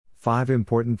5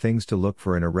 important things to look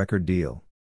for in a record deal.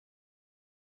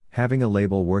 Having a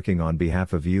label working on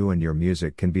behalf of you and your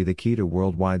music can be the key to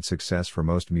worldwide success for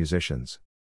most musicians.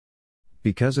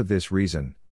 Because of this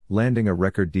reason, landing a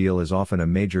record deal is often a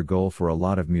major goal for a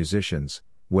lot of musicians,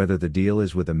 whether the deal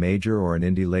is with a major or an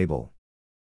indie label.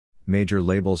 Major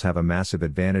labels have a massive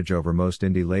advantage over most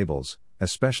indie labels,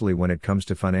 especially when it comes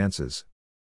to finances.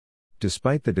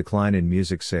 Despite the decline in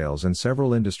music sales and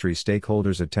several industry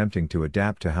stakeholders attempting to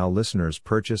adapt to how listeners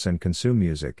purchase and consume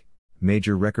music,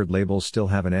 major record labels still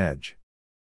have an edge.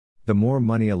 The more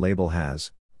money a label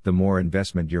has, the more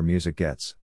investment your music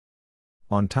gets.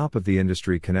 On top of the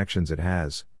industry connections it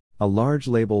has, a large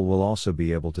label will also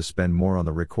be able to spend more on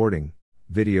the recording,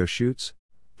 video shoots,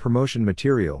 promotion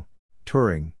material,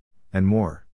 touring, and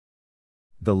more.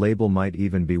 The label might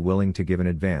even be willing to give an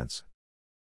advance.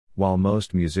 While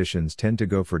most musicians tend to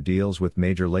go for deals with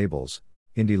major labels,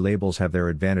 indie labels have their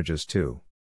advantages too.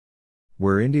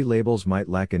 Where indie labels might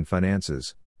lack in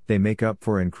finances, they make up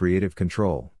for in creative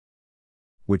control.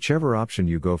 Whichever option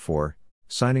you go for,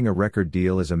 signing a record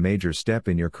deal is a major step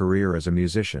in your career as a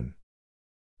musician.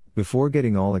 Before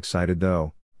getting all excited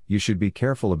though, you should be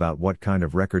careful about what kind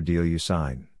of record deal you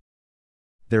sign.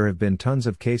 There have been tons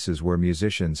of cases where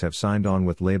musicians have signed on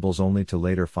with labels only to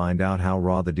later find out how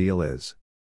raw the deal is.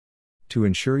 To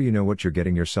ensure you know what you're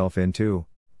getting yourself into,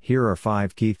 here are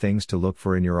 5 key things to look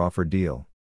for in your offered deal.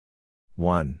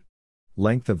 1.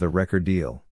 Length of the record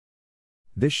deal.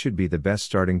 This should be the best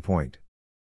starting point.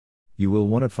 You will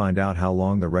want to find out how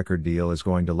long the record deal is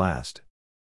going to last.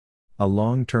 A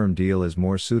long-term deal is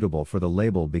more suitable for the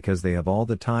label because they have all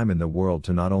the time in the world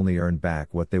to not only earn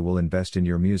back what they will invest in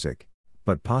your music,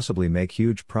 but possibly make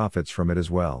huge profits from it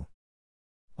as well.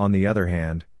 On the other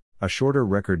hand, a shorter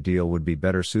record deal would be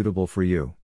better suitable for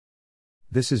you.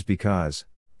 This is because,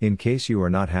 in case you are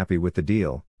not happy with the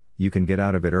deal, you can get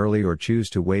out of it early or choose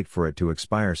to wait for it to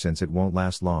expire since it won't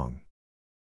last long.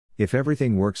 If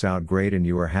everything works out great and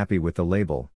you are happy with the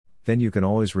label, then you can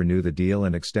always renew the deal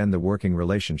and extend the working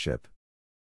relationship.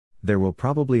 There will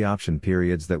probably option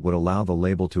periods that would allow the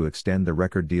label to extend the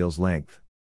record deal's length.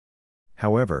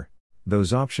 However,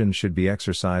 those options should be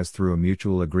exercised through a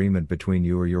mutual agreement between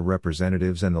you or your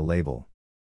representatives and the label.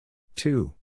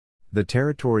 2. The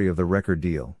territory of the record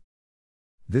deal.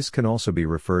 This can also be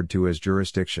referred to as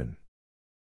jurisdiction.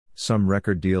 Some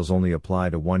record deals only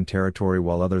apply to one territory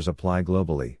while others apply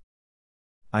globally.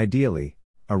 Ideally,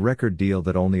 a record deal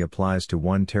that only applies to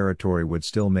one territory would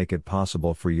still make it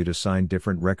possible for you to sign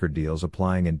different record deals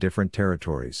applying in different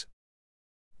territories.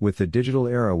 With the digital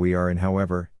era we are in,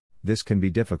 however, this can be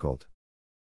difficult.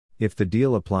 If the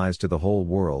deal applies to the whole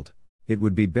world, it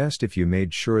would be best if you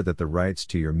made sure that the rights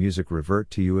to your music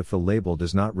revert to you if the label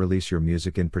does not release your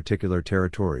music in particular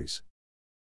territories.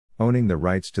 Owning the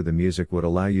rights to the music would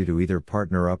allow you to either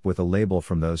partner up with a label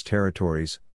from those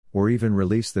territories, or even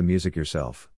release the music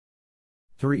yourself.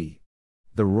 3.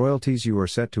 The royalties you are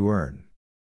set to earn.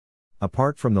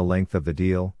 Apart from the length of the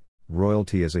deal,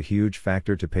 royalty is a huge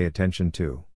factor to pay attention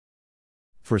to.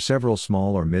 For several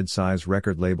small or mid-size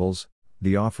record labels,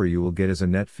 the offer you will get is a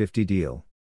net 50 deal.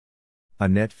 A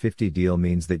net 50 deal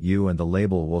means that you and the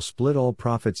label will split all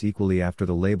profits equally after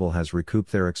the label has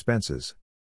recouped their expenses.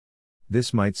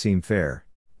 This might seem fair,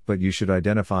 but you should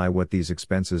identify what these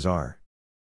expenses are.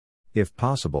 If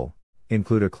possible,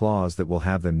 include a clause that will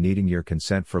have them needing your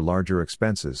consent for larger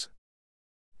expenses.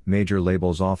 Major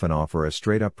labels often offer a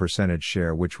straight-up percentage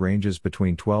share which ranges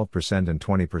between 12% and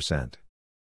 20%.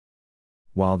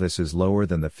 While this is lower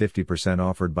than the 50%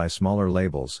 offered by smaller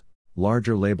labels,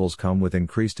 larger labels come with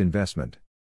increased investment.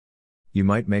 You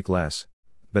might make less,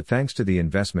 but thanks to the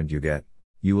investment you get,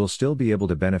 you will still be able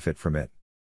to benefit from it.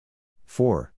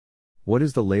 4. What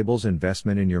is the label's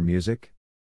investment in your music?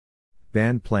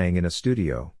 Band playing in a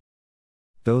studio.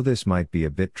 Though this might be a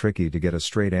bit tricky to get a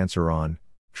straight answer on,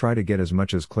 try to get as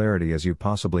much as clarity as you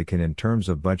possibly can in terms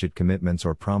of budget commitments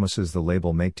or promises the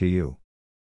label make to you.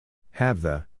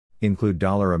 Include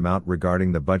dollar amount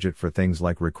regarding the budget for things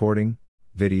like recording,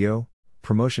 video,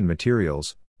 promotion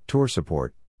materials, tour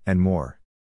support, and more.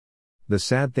 The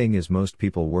sad thing is most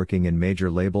people working in major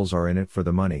labels are in it for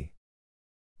the money.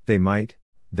 They might,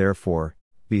 therefore,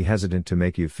 be hesitant to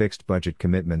make you fixed budget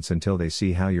commitments until they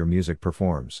see how your music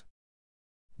performs.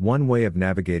 One way of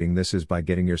navigating this is by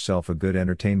getting yourself a good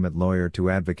entertainment lawyer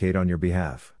to advocate on your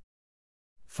behalf.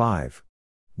 5.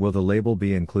 Will the label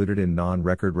be included in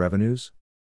non-record revenues?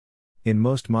 In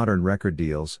most modern record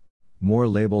deals, more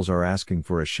labels are asking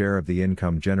for a share of the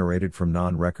income generated from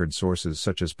non-record sources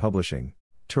such as publishing,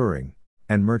 touring,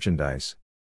 and merchandise.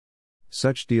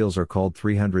 Such deals are called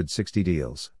 360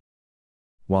 deals.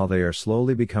 While they are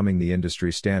slowly becoming the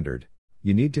industry standard,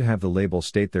 you need to have the label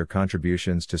state their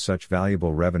contributions to such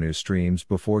valuable revenue streams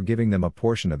before giving them a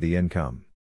portion of the income.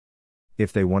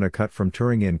 If they want to cut from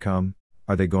touring income,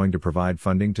 are they going to provide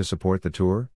funding to support the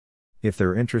tour? If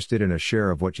they're interested in a share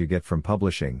of what you get from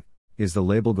publishing, is the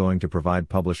label going to provide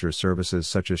publishers services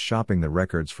such as shopping the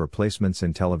records for placements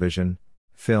in television,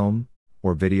 film,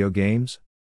 or video games?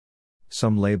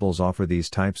 Some labels offer these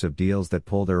types of deals that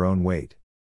pull their own weight.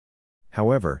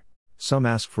 However, some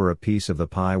ask for a piece of the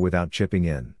pie without chipping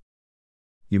in.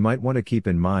 You might want to keep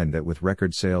in mind that with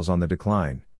record sales on the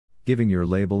decline, giving your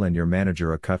label and your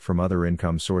manager a cut from other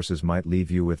income sources might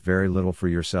leave you with very little for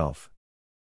yourself.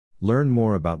 Learn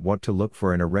more about what to look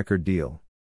for in a record deal.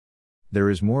 There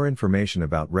is more information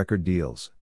about record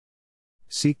deals.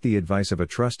 Seek the advice of a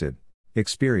trusted,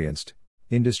 experienced,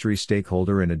 industry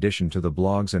stakeholder in addition to the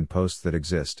blogs and posts that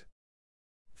exist.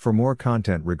 For more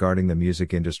content regarding the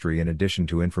music industry in addition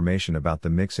to information about the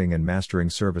mixing and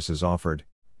mastering services offered,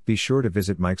 be sure to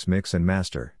visit Mike's Mix and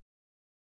Master.